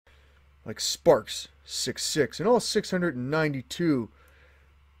like Sparks66 and all 692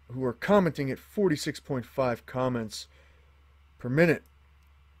 who are commenting at 46.5 comments per minute.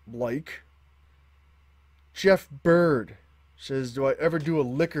 Like Jeff Bird says, do I ever do a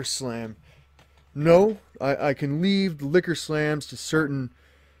liquor slam? No, I can leave the liquor slams to certain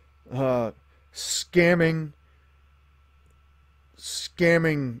scamming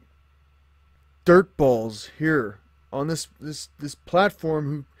dirtballs here on this platform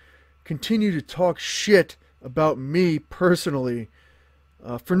who continue to talk shit about me personally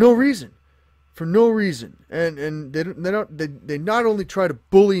for no reason, and they not only try to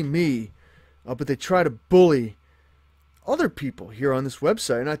bully me, but they try to bully other people here on this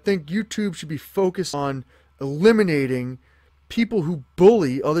website. And I think YouTube should be focused on eliminating people who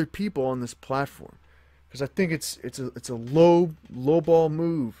bully other people on this platform, because I think it's a low ball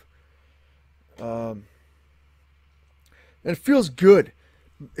move. And it feels good.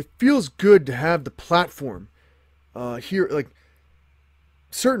 It feels good to have the platform here. Like,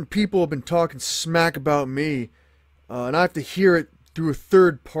 certain people have been talking smack about me, and I have to hear it through a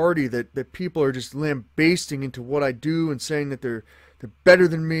third party that people are just lambasting into what I do and saying that they're better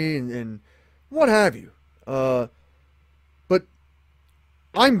than me and what have you. But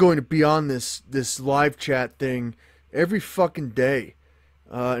I'm going to be on this live chat thing every fucking day.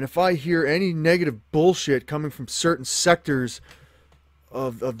 And if I hear any negative bullshit coming from certain sectors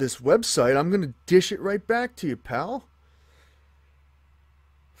of this website, I'm going to dish it right back to you, pal.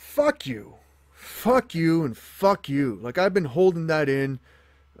 Fuck you. Fuck you and fuck you. Like, I've been holding that in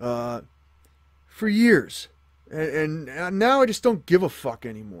for years. And now I just don't give a fuck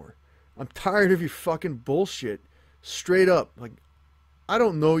anymore. I'm tired of your fucking bullshit. Straight up. Like, I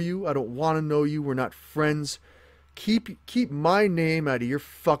don't know you. I don't want to know you. We're not friends. Keep my name out of your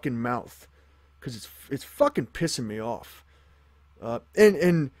fucking mouth, because it's fucking pissing me off.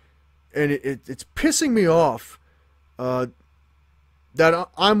 And it's pissing me off that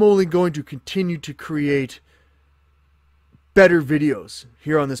I'm only going to continue to create better videos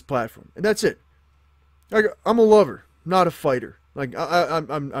here on this platform, and that's it. Like, I'm a lover, not a fighter. Like,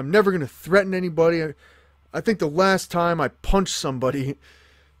 I'm never gonna threaten anybody. I think the last time I punched somebody,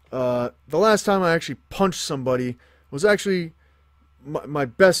 the last time I actually punched somebody was actually my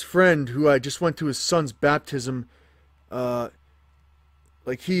best friend, who I just went to his son's baptism. Like,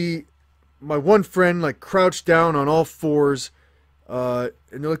 my one friend, like, crouched down on all fours. And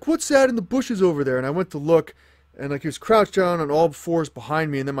they're like, what's that in the bushes over there? And I went to look, and like, he was crouched down on all fours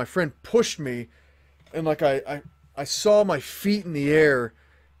behind me, and then my friend pushed me, and like, I saw my feet in the air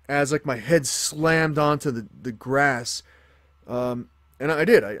as like my head slammed onto the grass. And I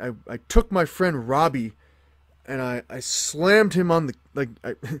did. I took my friend Robbie, and I slammed him on the, like,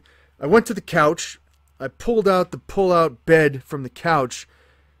 I went to the couch, I pulled out the pull-out bed from the couch,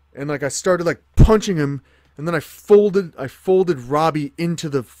 and like, I started like punching him. And then I folded Robbie into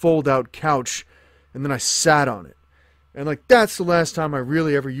the fold-out couch, and then I sat on it. And like, that's the last time I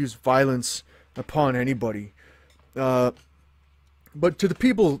really ever used violence upon anybody. But to the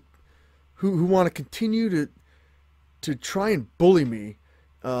people who want to continue to try and bully me,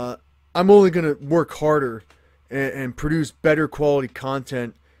 I'm only going to work harder and produce better quality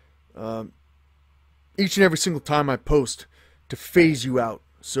content each and every single time I post to phase you out.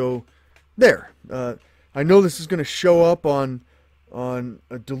 So there. I know this is going to show up on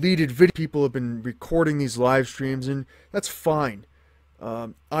a deleted video. People have been recording these live streams, and that's fine.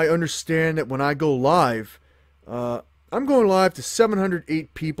 I understand that when I go live, I'm going live to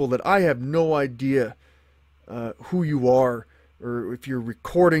 708 people that I have no idea who you are, or if you're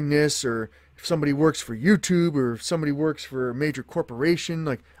recording this, or if somebody works for YouTube, or if somebody works for a major corporation.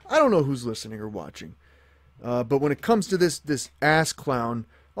 Like, I don't know who's listening or watching. But when it comes to this ass clown,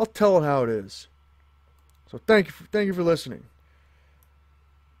 I'll tell it how it is. So thank you for listening.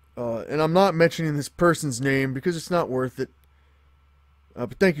 And I'm not mentioning this person's name because it's not worth it.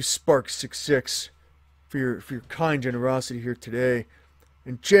 But thank you, Sparks66, for your kind generosity here today.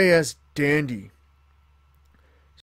 And JS Dandy,